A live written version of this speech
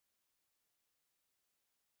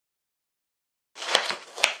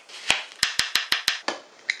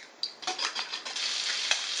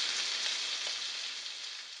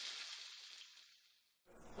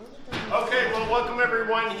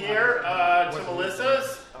everyone here to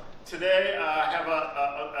Melissa's. Today I have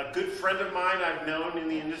a good friend of mine I've known in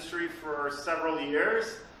the industry for several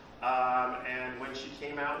years. And when she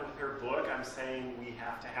came out with her book, I'm saying we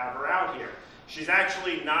have to have her out here. She's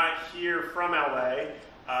actually not here from LA.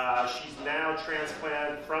 She's now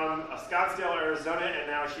transplanted from Scottsdale, Arizona, and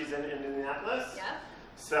now she's in Indianapolis. Yep.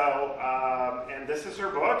 So, and this is her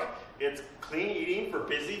book. It's Clean Eating for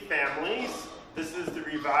Busy Families. This is the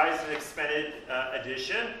revised and expanded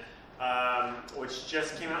edition, which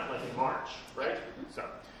just came out like in March, right? So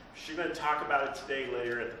she's going to talk about it today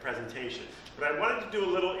later at the presentation. But I wanted to do a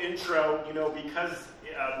little intro, because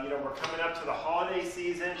we're coming up to the holiday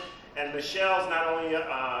season, and Michelle's not only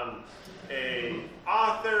a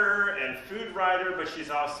author and food writer, but she's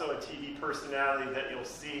also a TV personality that you'll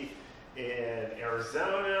see in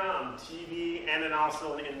Arizona on TV and then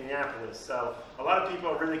also in Indianapolis. So a lot of people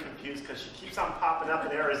are really confused because she keeps on popping up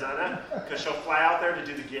in Arizona because she'll fly out there to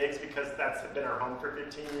do the gigs because that's been her home for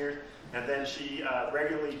 15 years. And then she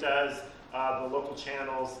regularly does the local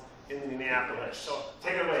channels in Indianapolis. So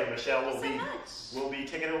take it away, Michelle. We'll be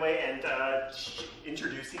taking it away and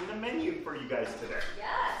introducing the menu for you guys today.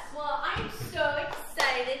 Yes, well, I'm so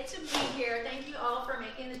excited to be here. Thank you all for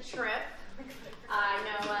making the trip. I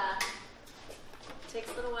know it takes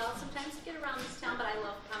a little while sometimes to get around this town, but I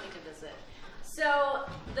love coming to visit. So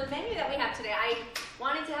the menu that we have today, I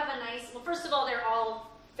wanted to have a nice, well, first of all, they're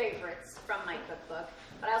all favorites from my cookbook,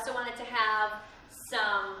 but I also wanted to have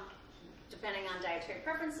some, depending on dietary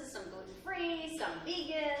preferences, some gluten-free, some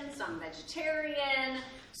vegan, some vegetarian,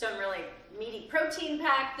 some really meaty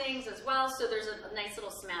protein-packed things as well. So there's a nice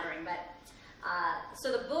little smattering. But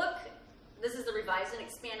so the book, this is the revised and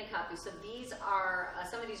expanded copy. So these are,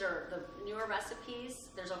 some of these are the newer recipes.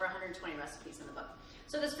 There's over 120 recipes in the book.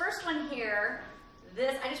 So this first one here,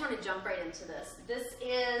 I just want to jump right into this. This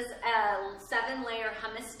is a 7-layer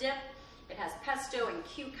hummus dip. It has pesto and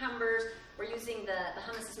cucumbers. We're using the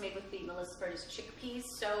hummus is made with the Melissa's Produce chickpeas.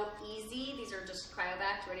 So easy. These are just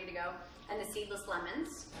cryovac, ready to go. And the seedless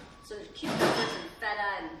lemons. So there's cucumbers and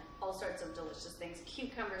feta and all sorts of delicious things.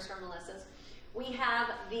 Cucumbers from Melissa's. We have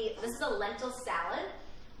this is a lentil salad.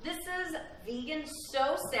 This is vegan,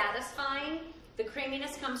 so satisfying. The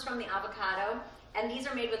creaminess comes from the avocado. And these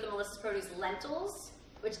are made with the Melissa's Produce lentils,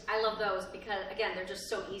 which I love those because, again, they're just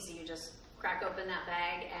so easy. You just crack open that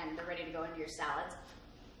bag and they're ready to go into your salads.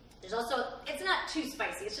 There's also, it's not too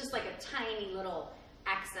spicy. It's just like a tiny little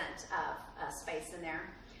accent of spice in there,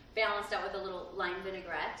 balanced out with a little lime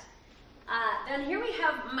vinaigrette. Then here we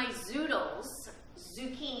have my zoodles,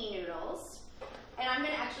 zucchini noodles. And I'm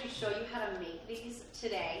going to actually show you how to make these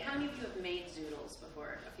today. How many of you have made zoodles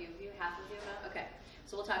before? A few of you? Half of you? Okay.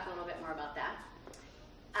 So we'll talk a little bit more about that.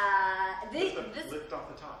 Lift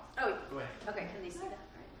off the top. Oh, go ahead. Okay, can they see that? All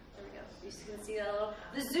right, there we go. You can see that a little.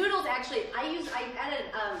 The zoodles actually, I added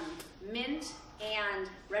mint and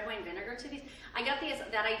red wine vinegar to these. I got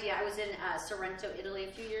that idea. I was in Sorrento, Italy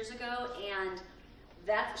a few years ago, and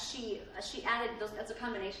she added those. That's a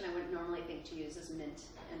combination I wouldn't normally think to use, is mint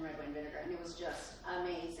and red wine vinegar, and it was just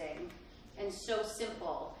amazing and so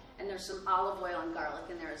simple. And there's some olive oil and garlic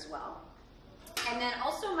in there as well. And then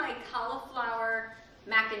also my cauliflower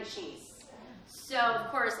mac and cheese. So of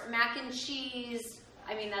course, mac and cheese,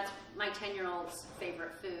 I mean, that's my 10-year-old's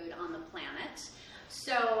favorite food on the planet.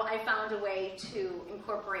 So I found a way to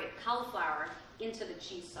incorporate cauliflower into the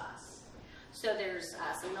cheese sauce. So there's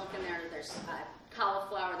some milk in there, there's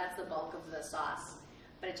cauliflower, that's the bulk of the sauce,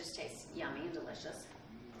 but it just tastes yummy and delicious.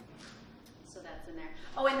 So that's in there.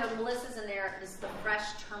 Oh, and the Melissa's in there is the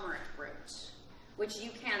fresh turmeric root, which you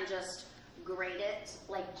can just grate it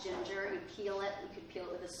like ginger. You peel it. You could peel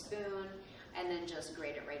it with a spoon and then just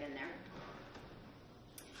grate it right in there.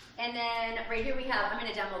 And then right here we have, I'm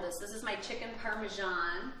going to demo this. This is my chicken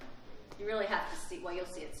parmesan. You really have to see, well, you'll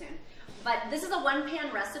see it soon. But this is a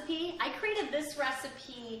one-pan recipe. I created this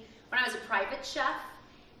recipe when I was a private chef,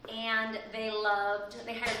 and they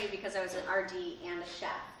hired me because I was an RD and a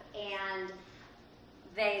chef. And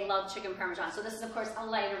they love chicken parmesan. So this is, of course, a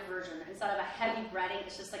lighter version. Instead of a heavy breading,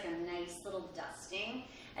 it's just like a nice little dusting.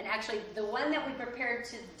 And actually, the one that we prepared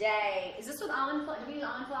today, is this with almond flour? Do we use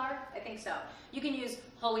almond flour? I think so. You can use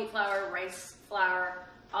whole wheat flour, rice flour,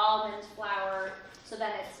 almond flour, so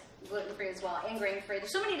that it's gluten-free as well, and grain-free.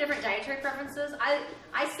 There's so many different dietary preferences.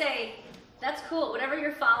 I say, that's cool. Whatever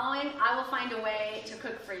you're following, I will find a way to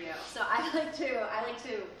cook for you. So I like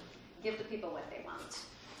to give the people what they want.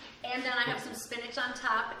 And then I have some spinach on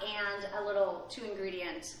top and a little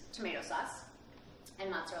 2-ingredient tomato sauce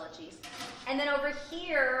and mozzarella cheese. And then over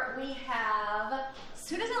here we have,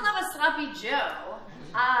 who doesn't love a sloppy Joe?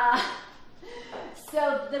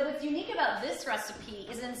 So what's unique about this recipe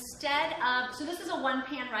is instead of, so this is a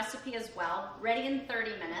one-pan recipe as well, ready in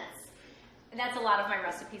 30 minutes. And that's a lot of my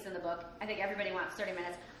recipes in the book. I think everybody wants 30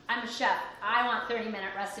 minutes. I'm a chef. I want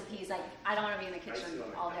 30-minute recipes. I don't want to be in the kitchen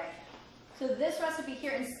all day. So this recipe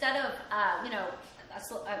here, instead of, you know,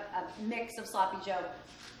 a mix of sloppy Joe,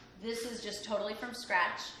 this is just totally from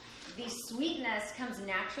scratch. The sweetness comes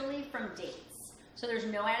naturally from dates. So there's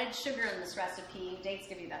no added sugar in this recipe. Dates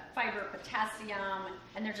give you that fiber, potassium,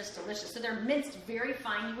 and they're just delicious. So they're minced very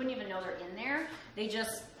fine. You wouldn't even know they're in there. They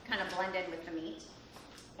just kind of blend in with the meat.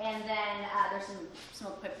 And then there's some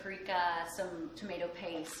smoked paprika, some tomato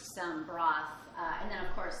paste, some broth, and then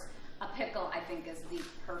of course a pickle I think is the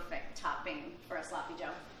perfect topping for a sloppy Joe.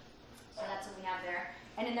 So that's what we have there.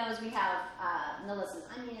 And in those we have Melissa's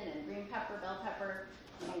onion and green pepper, bell pepper,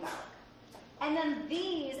 and garlic. And then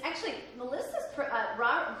these, actually, Melissa's,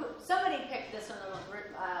 somebody picked this from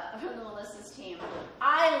the Melissa's team.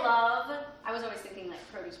 I was always thinking like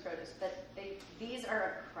produce, but these are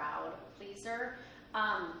a crowd pleaser.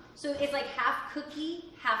 So it's like half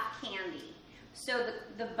cookie, half candy. So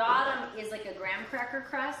the bottom is like a graham cracker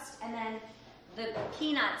crust, and then the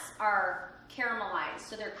peanuts are caramelized,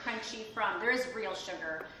 so they're crunchy there is real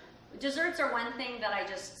sugar. Desserts are one thing that I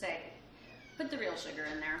just say, put the real sugar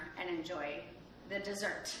in there and enjoy the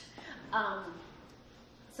dessert.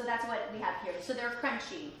 So that's what we have here. So they're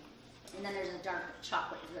crunchy, and then there's a dark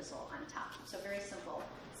chocolate drizzle on top. So very simple.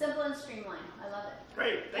 Simple and streamlined. I love it.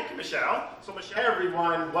 Great. Thank you, Michelle. So Michelle, hey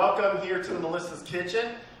everyone. Welcome here to the Melissa's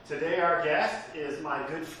Kitchen. Today our guest is my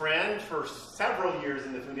good friend for several years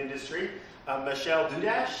in the food industry, Michelle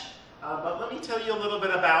Dudash. But let me tell you a little bit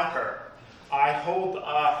about her. I hold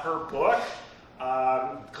her book,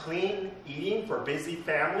 Clean Eating for Busy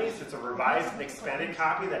Families. It's a revised and expanded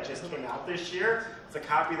copy that just came out this year. It's a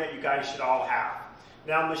copy that you guys should all have.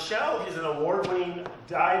 Now, Michelle is an award-winning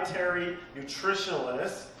dietary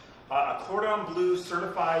nutritionalist, a cordon bleu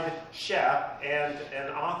certified chef, and an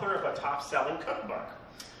author of a top-selling cookbook.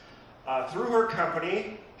 Through her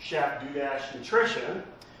company, Chef Dudash Nutrition,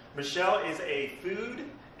 Michelle is a food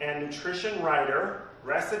and nutrition writer,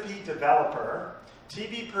 recipe developer,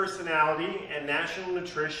 TV personality, and national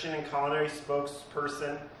nutrition and culinary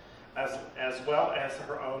spokesperson, as well as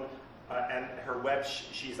her own and her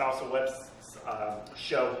she's also a web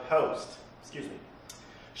show host. Excuse me.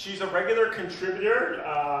 She's a regular contributor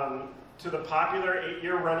to the popular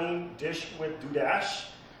 8-year running Dish with Dudash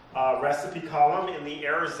recipe column in the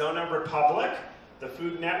Arizona Republic, the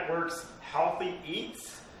Food Network's Healthy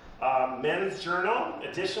Eats, Men's Journal.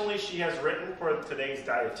 Additionally, she has written for Today's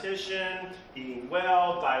Dietitian, Eating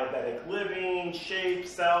Well, Diabetic Living, Shape,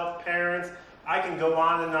 Self, Parents. I can go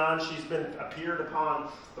on and on. She's appeared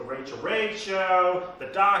upon The Rachel Ray Show, The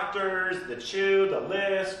Doctors, The Chew, The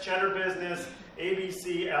List, Cheddar Business,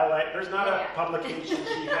 ABC, LA. There's not a publication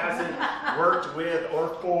she hasn't worked with or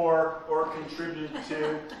for or contributed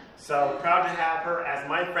to. So proud to have her as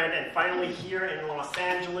my friend, and finally here in Los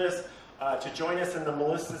Angeles to join us in the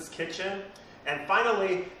Melissa's Kitchen. And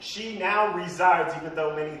finally, she now resides, even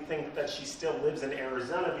though many think that she still lives in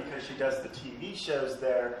Arizona because she does the TV shows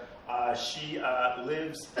there. She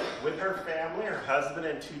lives with her family, her husband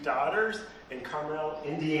and 2 daughters in Carmel,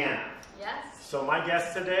 Indiana. Yes. So my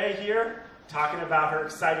guest today here, talking about her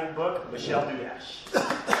exciting book, Michelle Dudash. Thank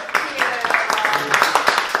you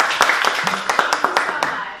so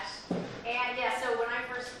much. And yeah, so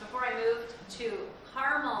before I moved to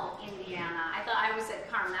Carmel, Indiana, I thought I was at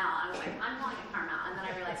Carmel. I was like, I'm calling it Carmel. And then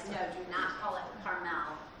I realized, no, do not call it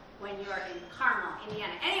Carmel when you are in Carmel,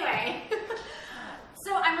 Indiana. Anyway,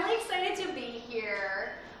 so I'm really excited to be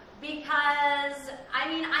here because, I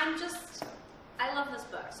mean, I love this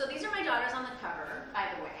book. So these are my daughters on the cover, by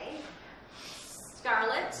the way.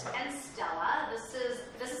 Scarlett and Stella.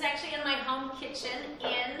 This is actually in my home kitchen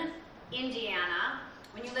in Indiana.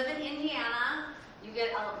 When you live in Indiana, you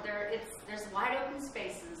get there's wide open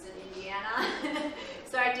spaces in Indiana.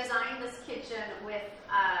 So I designed this kitchen with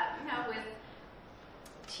with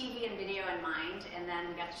TV and video in mind, and then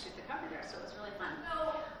we got to shoot the cover there, so it was really fun.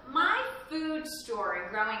 So my food story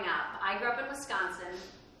growing up, I grew up in Wisconsin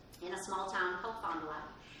in a small town called Fond du Lac.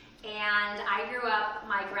 And I grew up,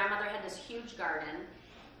 my grandmother had this huge garden,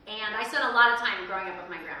 and I spent a lot of time growing up with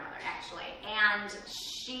my grandmother, actually. And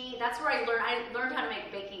that's where I learned how to make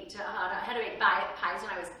how to make pies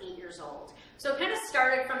when I was 8 years old. So it kind of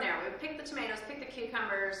started from there. We would pick the tomatoes, pick the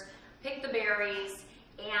cucumbers, pick the berries,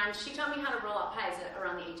 and she taught me how to roll out pies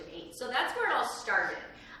around the age of 8. So that's where it all started.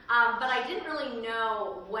 But I didn't really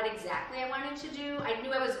know what exactly I wanted to do. I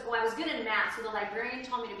knew I was good in math, so the librarian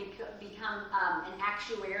told me to become an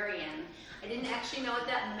actuarian. I didn't actually know what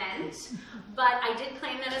that meant, but I did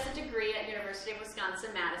claim that as a degree at University of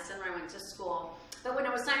Wisconsin-Madison, where I went to school. But when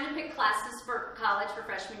it was time to pick classes for college for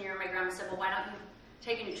freshman year, my grandma said, well, why don't you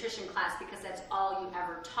take a nutrition class, because that's all you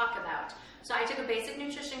ever talk about. So I took a basic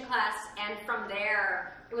nutrition class, and from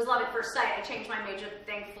there, it was love at first sight. I changed my major,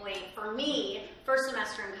 thankfully, for me, first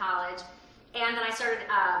semester in college. And then I started,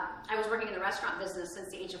 I was working in the restaurant business since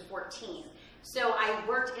the age of 14. So I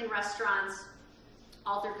worked in restaurants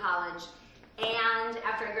all through college. And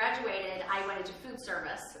after I graduated, I went into food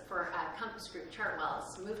service for Compass Group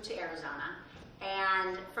Chartwells, moved to Arizona.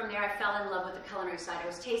 And from there, I fell in love with the culinary side. I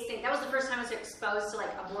was tasting, that was the first time I was exposed to like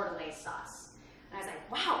a bordelaise sauce. And I was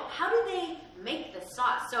like, wow, how do they make this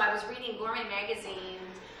sauce? So I was reading gourmet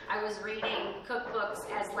magazines, I was reading cookbooks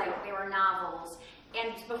as like they were novels.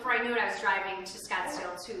 And before I knew it, I was driving to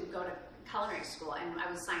Scottsdale to go to culinary school, and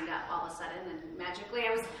I was signed up all of a sudden, and magically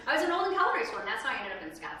I was enrolled in culinary school, and that's how I ended up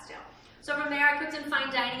in Scottsdale. So from there, I cooked in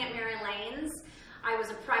fine dining at Mary Lane's. I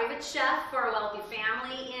was a private chef for a wealthy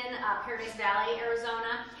family in Paradise Valley,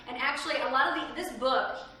 Arizona. And actually, a lot of this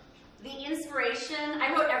book, the inspiration,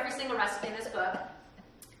 I wrote every single recipe in this book.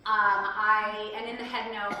 And in the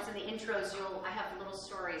head notes and the intros, I have little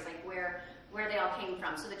stories like where they all came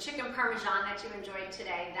from. So the chicken parmesan that you enjoyed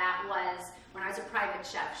today, that was when I was a private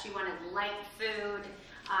chef. She wanted light food.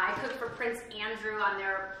 I cooked for Prince Andrew on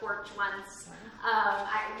their porch once.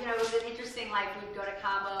 It was an interesting life. We'd go to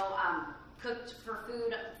Cabo, cooked for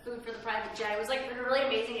food for the private jet. It was like a really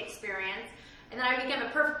amazing experience. And then I became a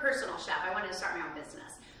personal chef. I wanted to start my own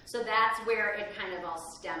business. So that's where it kind of all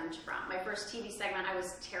stemmed from. My first TV segment, I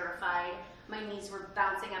was terrified. My knees were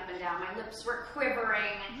bouncing up and down. My lips were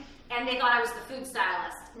quivering. And they thought I was the food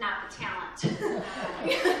stylist, not the talent.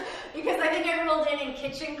 Because I think I rolled in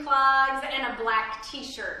kitchen clogs and a black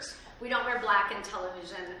t-shirt. We don't wear black in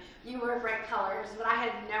television. You wear bright colors, but I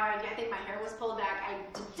had no idea. I think my hair was pulled back. I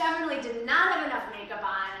definitely did not have enough makeup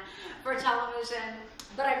on for television,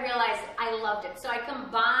 but I realized I loved it. So I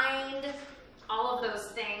combined all of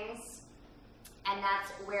those things, and that's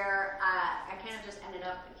where I kind of just ended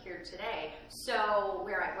up here today. So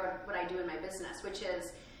what I do in my business, which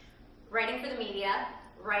is writing for the media,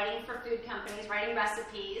 writing for food companies, writing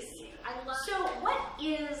recipes. So what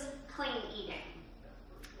is clean eating?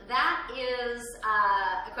 That is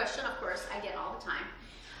a question, of course, I get all the time.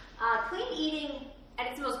 Clean eating,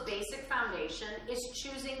 at its most basic foundation, is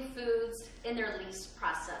choosing foods in their least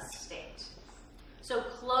processed state. So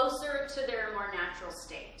closer to their more natural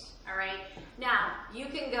state, all right? Now, you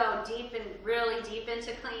can go really deep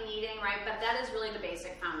into clean eating, right? But that is really the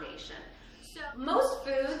basic foundation. So most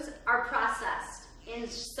foods are processed in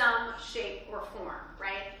some shape or form,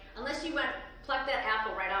 right? Unless you pluck that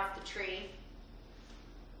apple right off the tree,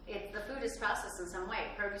 the food is processed in some way.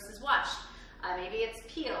 Produce is washed. Maybe it's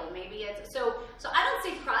peeled. Maybe it's so I don't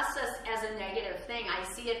see process as a negative thing. I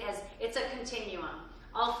see it as it's a continuum.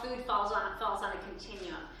 All food falls on a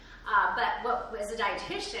continuum. But as a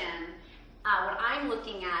dietitian, what I'm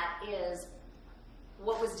looking at is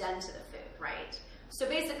what was done to the food, right? So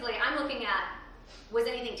basically, I'm looking at, was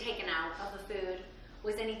anything taken out of the food?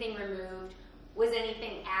 Was anything removed? Was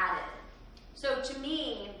anything added? So to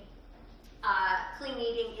me, clean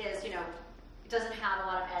eating is, it doesn't have a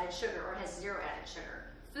lot of added sugar or has zero added sugar.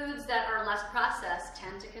 Foods that are less processed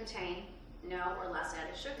tend to contain no or less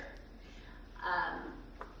added sugar.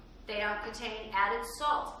 They don't contain added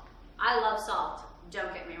salt. I love salt,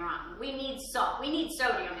 don't get me wrong. We need salt. We need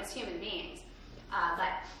sodium as human beings.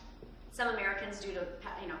 But some Americans, due to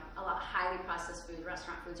a lot of highly processed food,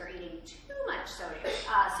 restaurant foods, are eating too much sodium.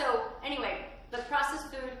 So anyway, the processed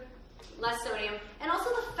food, less sodium, and also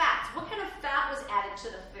the fats. What kind of fat was added to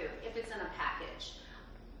the food if it's in a package?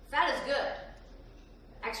 Fat is good.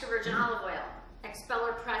 Extra virgin olive oil,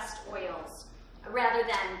 expeller pressed oils, rather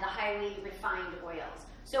than the highly refined oils.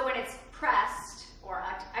 So when it's pressed, or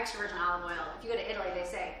extra virgin olive oil, if you go to Italy, they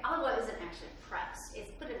say olive oil isn't actually pressed.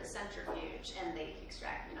 It's put in a centrifuge, and they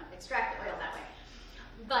extract the oil that way.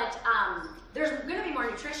 But there's going to be more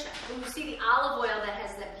nutrition. When you see the olive oil that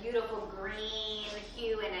has that beautiful green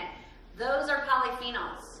hue in it, those are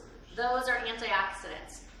polyphenols. Those are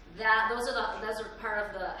antioxidants. Those are part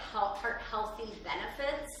of the healthy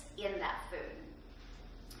benefits in that food.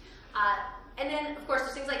 And then, of course,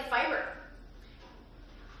 there's things like fiber,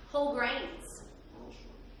 whole grains.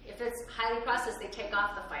 If it's highly processed, they take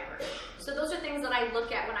off the fiber. So those are things that I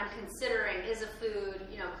look at when I'm considering, is a food,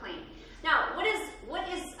 clean. Now, what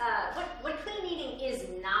clean eating is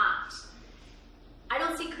not. I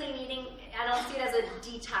don't see clean eating I don't see it as a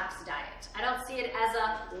detox diet. I don't see it as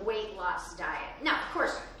a weight loss diet. Now, of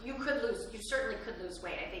course, you certainly could lose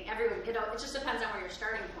weight. I think everyone, it just depends on where your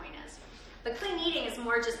starting point is. But clean eating is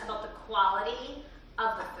more just about the quality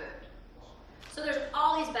of the food. So there's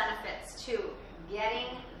all these benefits to getting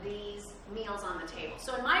these meals on the table.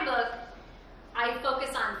 So in my book, I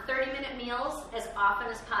focus on 30-minute meals as often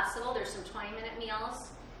as possible. There's some 20-minute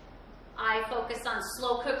meals. I focus on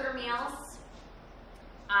slow cooker meals.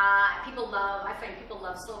 I find people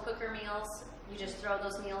love slow cooker meals. You just throw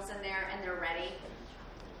those meals in there and they're ready.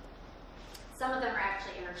 Some of them are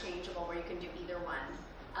actually interchangeable where you can do either one.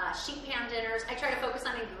 Sheet pan dinners. I try to focus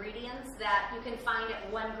on ingredients that you can find at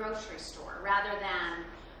one grocery store rather than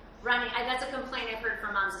running. That's a complaint I've heard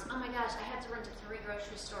from moms is, oh my gosh, I had to run to 3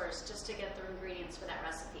 grocery stores just to get the ingredients for that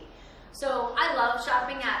recipe. So I love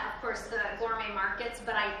shopping at, of course, the gourmet markets,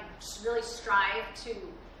 but I really strive to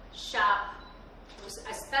shop,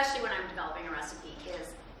 especially when I'm developing a recipe,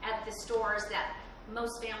 is at the stores that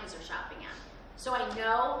most families are shopping at. So I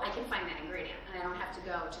know I can find that ingredient, and I don't have to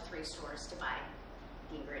go to 3 stores to buy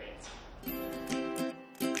the ingredients.